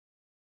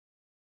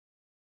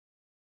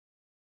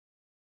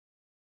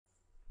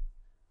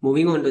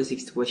Moving on to the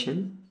sixth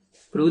question.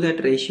 Prove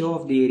that ratio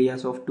of the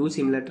areas of two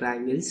similar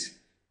triangles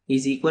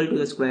is equal to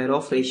the square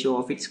of ratio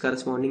of its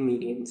corresponding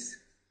medians.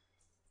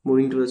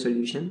 Moving to the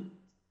solution.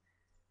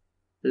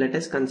 Let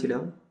us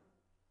consider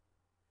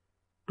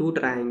two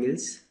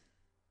triangles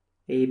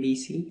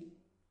ABC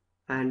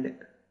and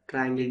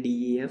triangle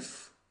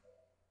DEF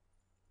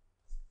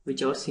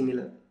which are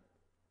similar.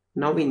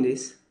 Now in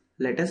this,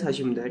 let us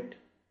assume that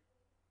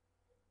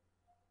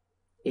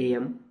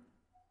AM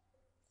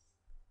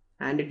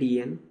and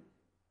DN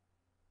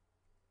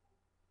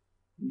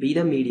be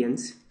the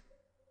medians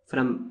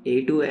from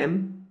A to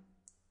M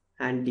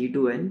and D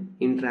to N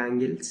in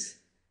triangles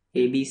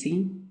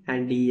ABC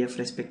and DEF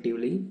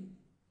respectively.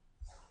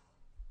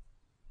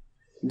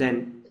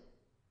 Then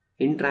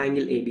in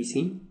triangle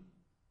ABC,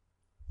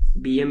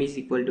 BM is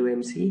equal to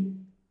MC,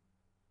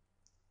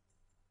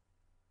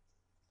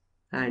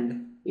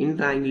 and in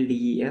triangle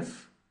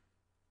DEF,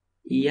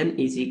 EN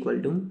is equal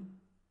to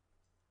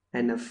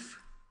NF.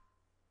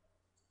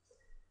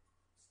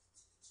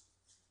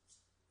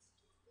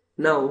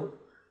 Now,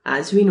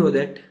 as we know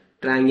that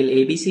triangle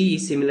ABC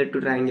is similar to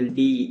triangle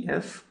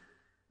DEF,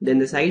 then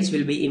the sides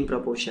will be in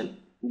proportion.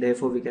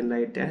 Therefore, we can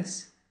write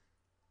as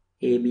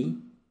AB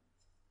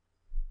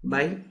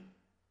by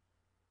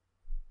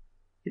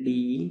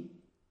DE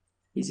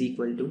is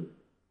equal to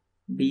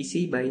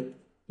BC by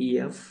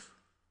EF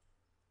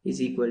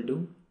is equal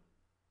to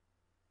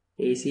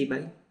AC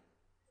by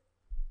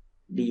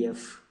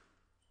DF.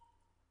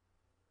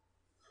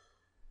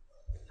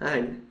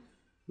 And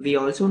we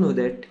also know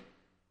that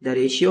the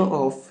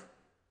ratio of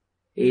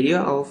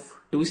area of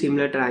two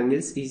similar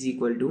triangles is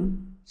equal to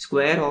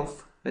square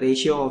of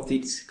ratio of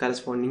its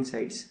corresponding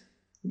sides.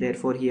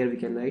 Therefore, here we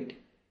can write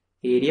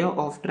area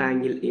of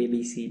triangle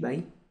ABC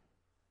by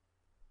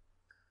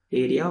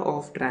area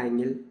of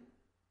triangle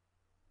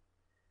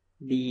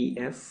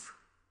DEF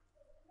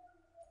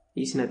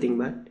is nothing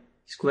but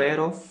square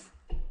of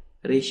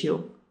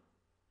ratio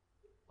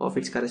of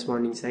its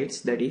corresponding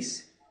sides, that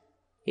is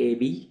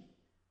AB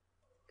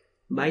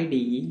by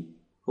DE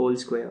whole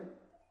square,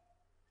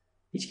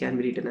 which can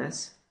be written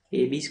as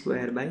AB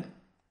square by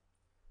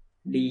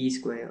DE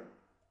square.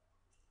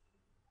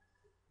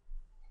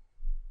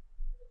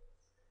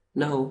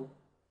 Now,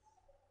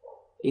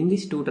 in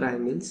these two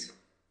triangles,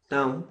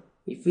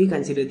 if we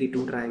consider the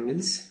two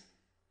triangles,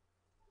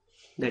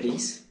 that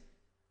is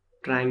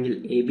triangle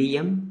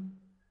ABM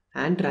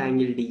and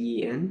triangle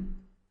DEN,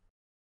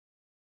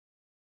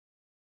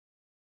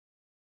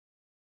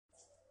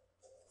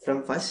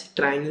 from first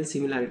triangle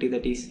similarity,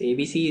 that is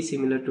ABC is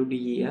similar to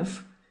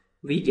DEF,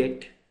 we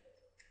get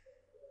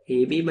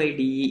AB by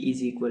DE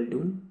is equal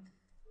to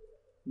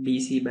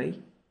BC by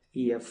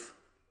EF.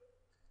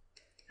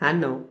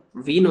 And now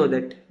we know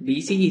that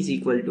BC is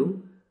equal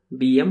to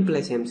BM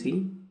plus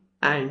MC,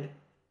 and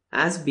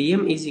as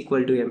BM is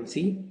equal to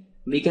MC,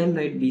 we can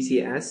write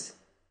BC as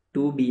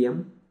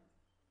 2BM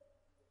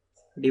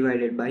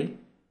divided by,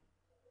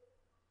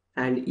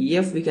 and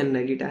EF we can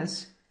write it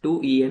as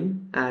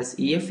 2EN, as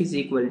EF is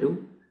equal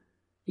to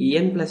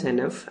EN plus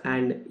NF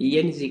and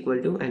EN is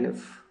equal to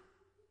NF,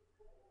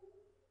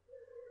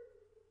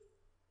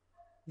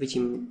 which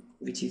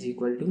is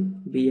equal to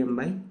BM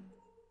by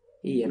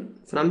EN.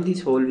 From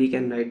this whole we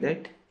can write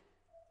that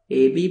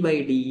AB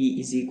by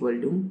DE is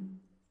equal to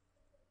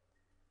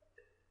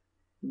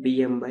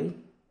BM by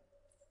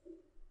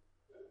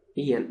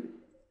EN.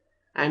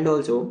 And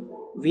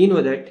also we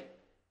know that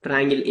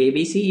triangle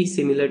ABC is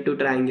similar to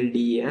triangle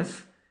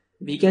DEF.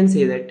 We can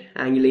say that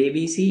angle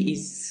ABC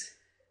is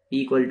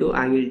equal to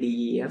angle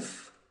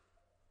DEF,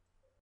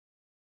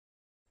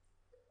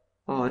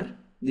 or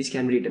this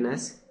can be written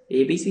as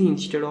ABC.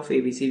 Instead of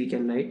ABC we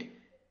can write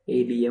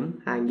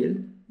ABM angle,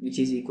 which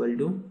is equal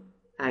to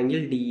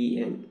angle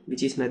DEN,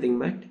 which is nothing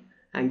but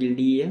angle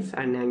DEF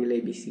and angle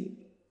ABC.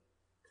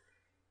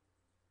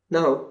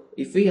 Now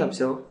if we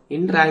observe,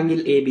 in triangle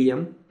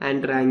ABM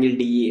and triangle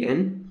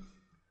DEN,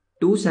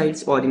 two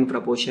sides are in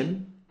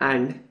proportion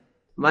and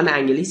one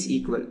angle is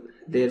equal.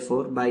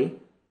 Therefore, by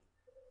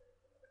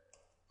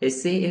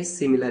SAS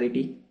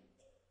similarity,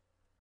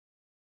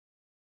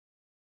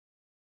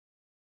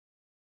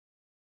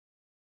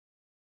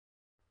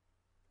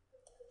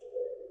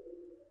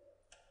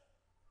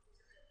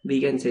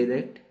 we can say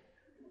that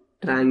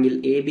triangle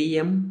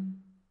ABM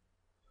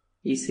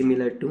is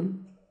similar to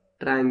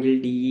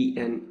triangle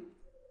DEN.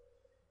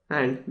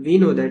 And we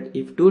know that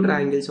if two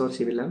triangles are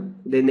similar,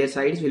 then their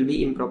sides will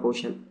be in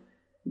proportion.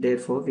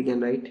 Therefore, we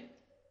can write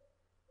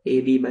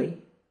AB by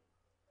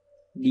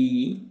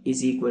DE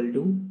is equal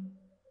to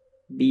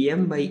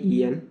BM by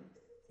EN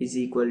is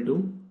equal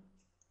to,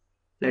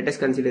 let us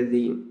consider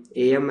the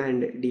AM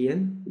and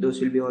DN, those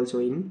will be also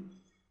in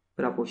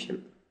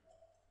proportion.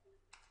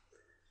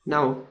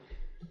 Now,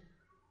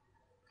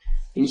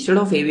 instead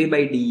of AB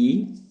by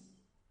DE,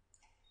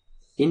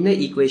 in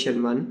the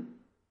equation 1,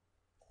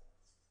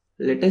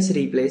 let us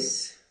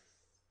replace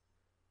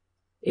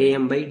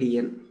AM by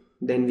DN.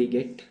 Then we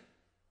get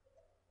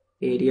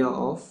area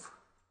of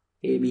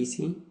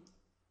ABC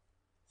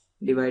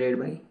divided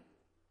by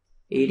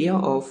area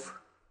of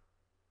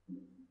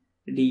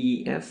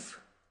DEF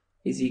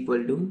is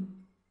equal to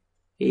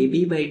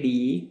AB by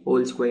DE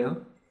whole square,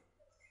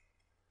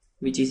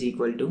 which is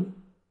equal to,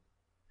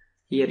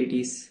 here it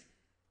is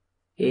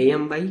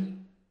AM by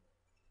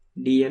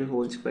DN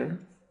whole square,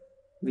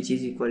 which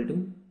is equal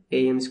to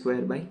AM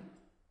square by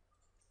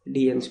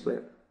DN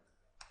square.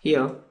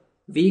 Here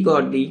we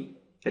got the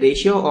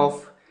ratio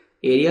of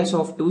areas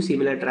of two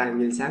similar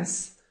triangles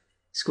as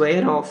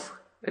square of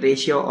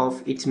ratio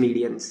of its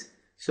medians.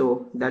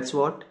 So that's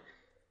what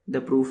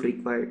the proof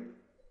required.